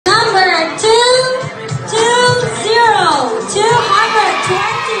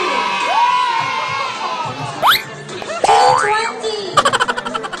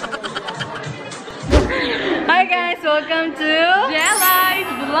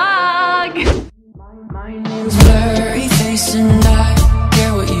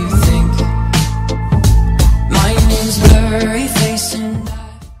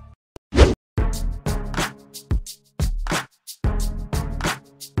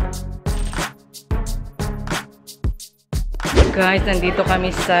Guys, nandito kami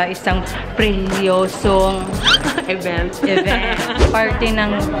sa isang prelyosong event. Party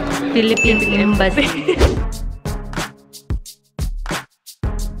ng Philippine Embassy.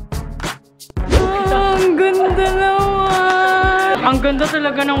 Ang ganda naman! Ang ganda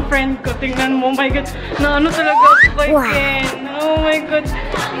talaga ng friend ko. Tingnan mo, oh my God. Na ano talaga ako kay Ken. Oh my God.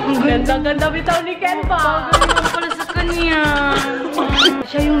 Ang ganda bitaw ni Ken pa. Bagay pala sa kanya.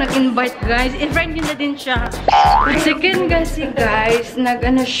 Siya yung nag-invite, guys. In-friend yun na din siya. Si Ken kasi, guys,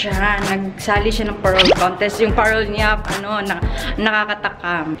 nagsali siya ng parole contest. Yung parole niya,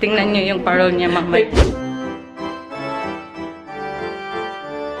 nakakatakam. Tingnan niyo yung parole niya, mamay.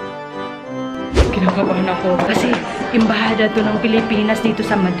 Kinakabahan ako kasi embahada to ng Pilipinas dito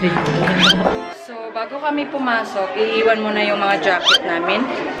sa Madrid. So, bago kami pumasok, iiwan muna yung mga jacket namin.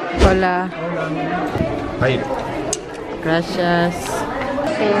 Hola. Hi. Gracias.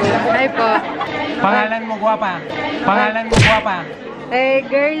 Hi po. Pangalan mo, guwapa. Pangalan mo, guwapa.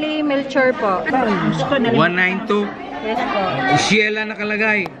 Girly Melchor po. 192. Yes po. Sheila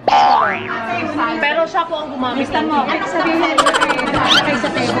nakalagay. Pero siya po ang gumamit. Mo. Sabihin mo kay sa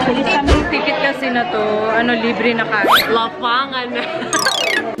table. Yung ticket kasi na to, libre na kasi. Lapangan.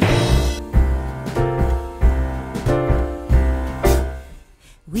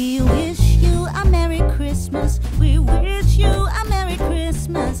 We wish you a Merry Christmas. We wish you a Merry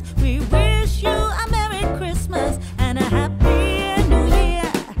Christmas. We wish you a Merry Christmas and a Happy New Year.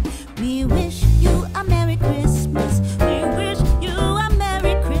 We wish you a Merry Christmas. We wish you a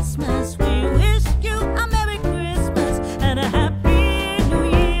Merry Christmas. We wish you a Merry Christmas and a Happy New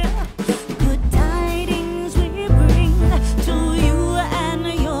Year. Good tidings we bring to you and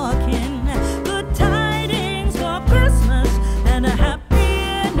your kin. Good tidings for Christmas and a Happy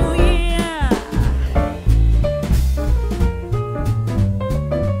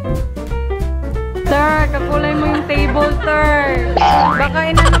Sir, kakulay mo yung table, sir.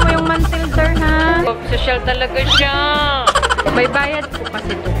 Baka inano mo yung mantel, sir, ha? Social talaga siya. May bayad po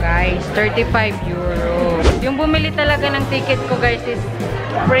kasi to, guys. 35 euro. Yung bumili talaga ng ticket ko, guys, is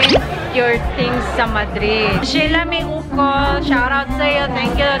print your things sa Madrid. Sheila, may ukol. Shoutout sa'yo.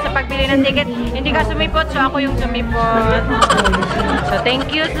 Thank you sa pagbili ng ticket. Hindi ka sumipot, so ako yung sumipot. So,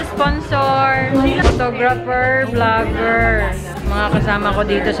 thank you sa sponsor. Photographer, vlogger. Mga kasama ko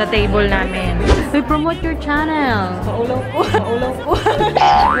dito sa table namin. We promote your channel. Maulaw po. Maulaw po.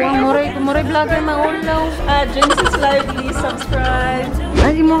 Muray vlogger, maulaw. Genesis Live, please subscribe.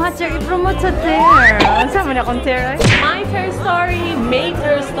 Ay, mo ha, sir, i-promote sa ter. Sama na akong ter, ay? My Ter Story, May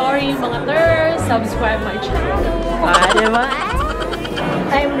Ter Story, mga Ter, subscribe my channel. Diba?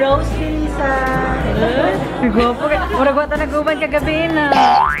 I'm Rose Lisa. Gwapo ka. Mura gwa talaguban kagabi na.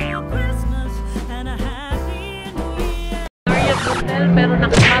 Pero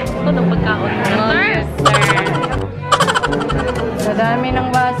nakaharap ko ng pagkaon. Sa dami ng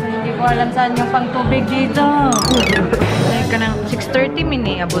baso, hindi ko alam saan yung pangtubig dito. Ay ka ng 6:30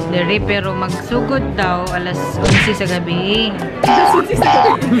 mini abot dere, pero magsugod daw alas 11 sa gabi.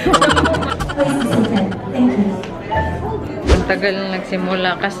 Ang tagal na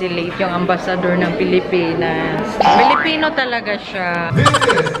nagsimula kasi late yung ambassador ng Pilipinas. Pilipino talaga siya. This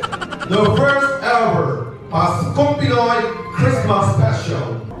is the first ever PASKONG PINOY Christmas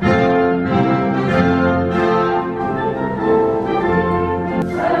Special.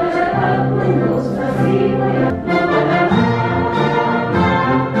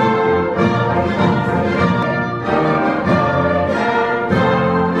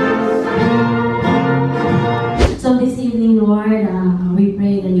 So this evening, Lord, we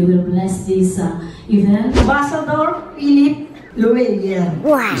pray that you will bless this event. Ambassador Philippe, Lhuillier.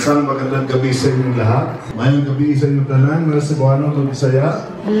 Isang magandang gabi sa inyong lahat. Mayang gabi sa inyong tanan, mga Cebuana ito Bisaya.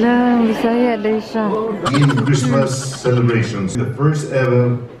 Hala, Bisaya dahil siya. In Christmas celebrations, the first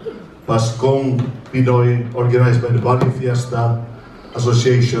ever PASKONG PINOY organized by the Bali Fiesta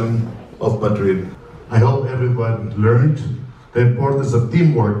Association of Madrid. I hope everyone learned the importance of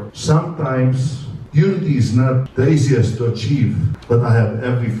teamwork. Sometimes unity is not the easiest to achieve, but I have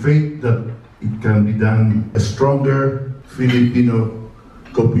every faith that it can be done. A stronger Filipino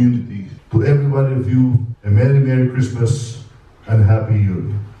community. To every one of you, a Merry Christmas and Happy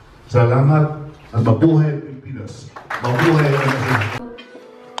New Year. Salamat at mabuhay Pilipinas. Mabuhay ang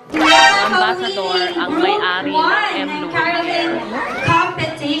Ambassador ang may-ari ng Lhuillier.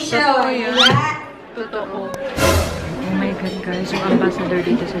 Competition. Totoo. Oh my God, guys. Yung ambassador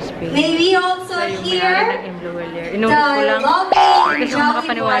dito sa Spain. May we also hear Lhuillier. the Inulit ko lang. lovely, Kasi jolly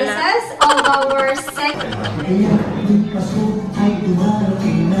makapaniwala. voices of our second.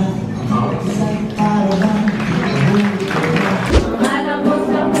 Alam mo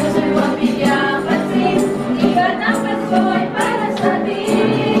sa puso'y wag bigyan pansin, iba na Pasko ay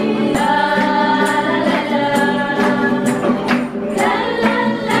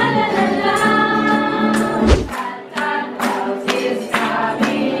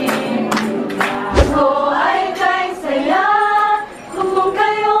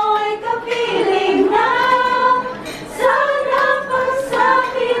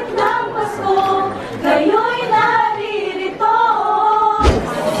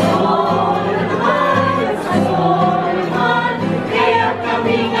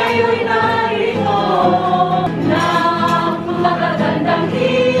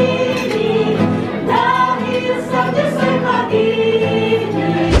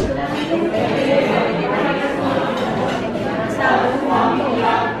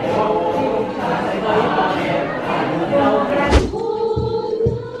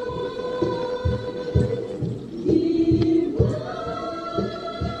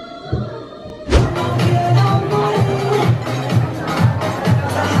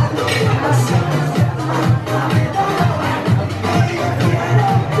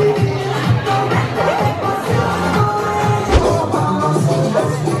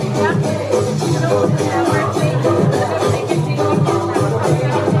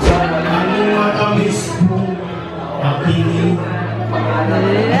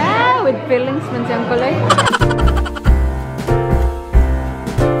Yeah, with feelings man siyang kulay.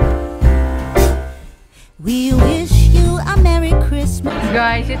 We wish you a Merry Christmas.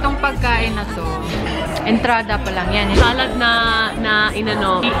 Guys, itong pagkain na to, entrada pa lang yan. Salad na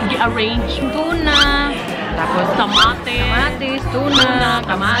inano, i-arrange. Tuna, tapos Kamatis, tuna,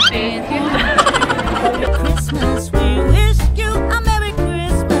 kamatis. Christmas, we wish you a Merry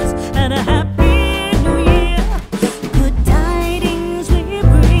Christmas and a Happy New Year. Good tidings we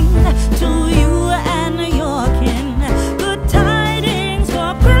bring to you and your kin. Good tidings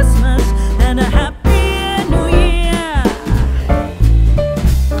for Christmas and a Happy New Year.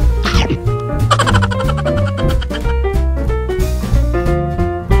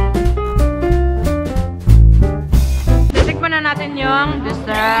 Titikman na natin yung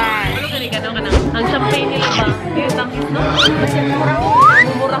dessert. Ano ka na? Ang champagne nila ba? Hindi yung tangkis, no?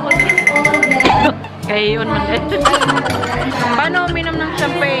 Mumura ko din. Kaya yun man din. Paano uminom ng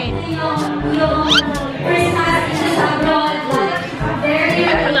champagne?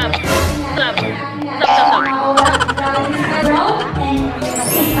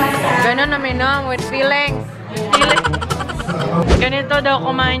 Ganon na minom with feelings. Ganito daw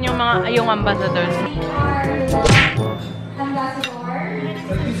kumain yung ambassadors.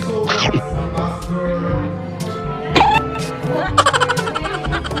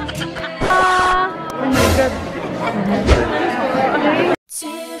 Oh my God.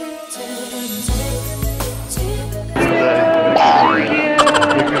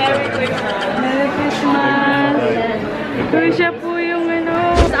 Siya po yung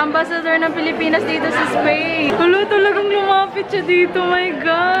ambassador ng Pilipinas dito sa Spain. Tulo talagang lumapit siya dito. My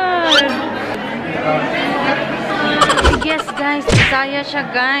God! Yes guys, Bisaya siya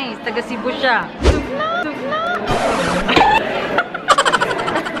guys. Taga Cebu siya.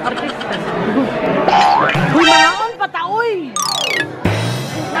 Artista. Uy, malaon pataoy!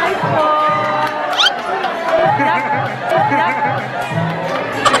 Nice po!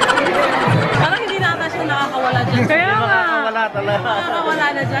 Parang hindi nata siya nakakawala dyan. Kaya nga. Nakakawala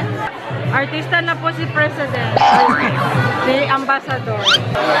na dyan. Artista na po si President. Si Ambassador.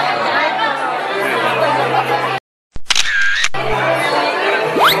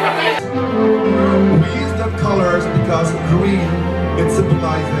 We use the colors because green, it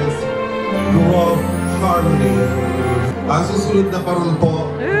symbolizes love, harmony. Ang susunod na parol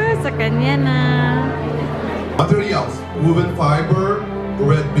po, Sa kanya na. materials, woven fiber,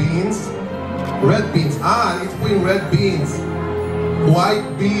 red beans. Red beans, ito po yung red beans.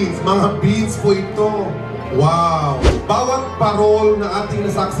 White beans, mga beans po ito. Wow! Bawat parol na ating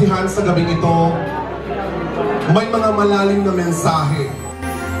nasaksihan sa gabing ito, may mga malalim na mensahe.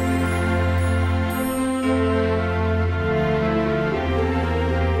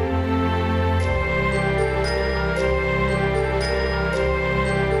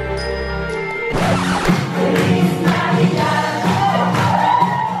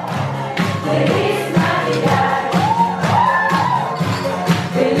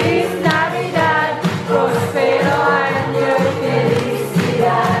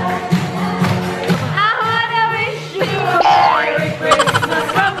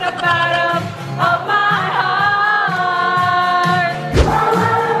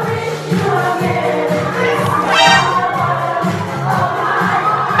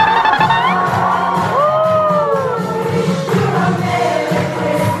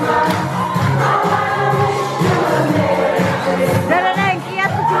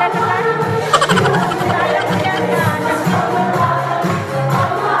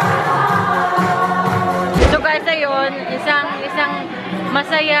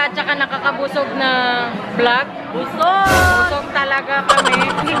 Masaya at saka nakakabusog na vlog. Busog talaga kami.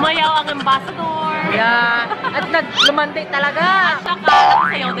 Sumayaw ang ambassador. Yeah. At lumandi talaga. At saka,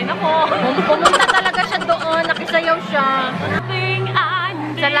 nakasayaw din ako. Pumunta talaga siya doon. Nakisayaw siya. Nothing I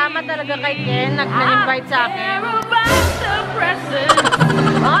need. Salamat talaga kay Ken. Nag-invite sa akin.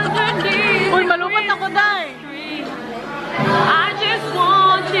 Uy, malupot ako dahil. I just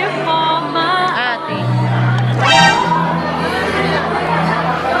want you for my Ate.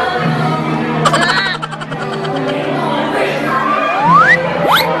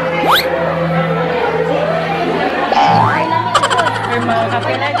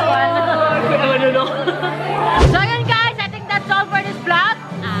 So, yun guys. I think that's all for this vlog.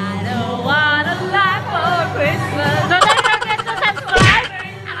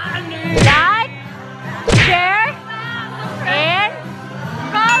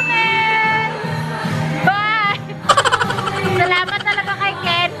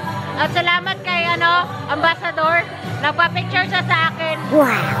 At salamat kay, Ambassador. Nagpa-picture siya sa akin.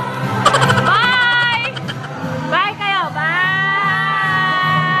 Wow!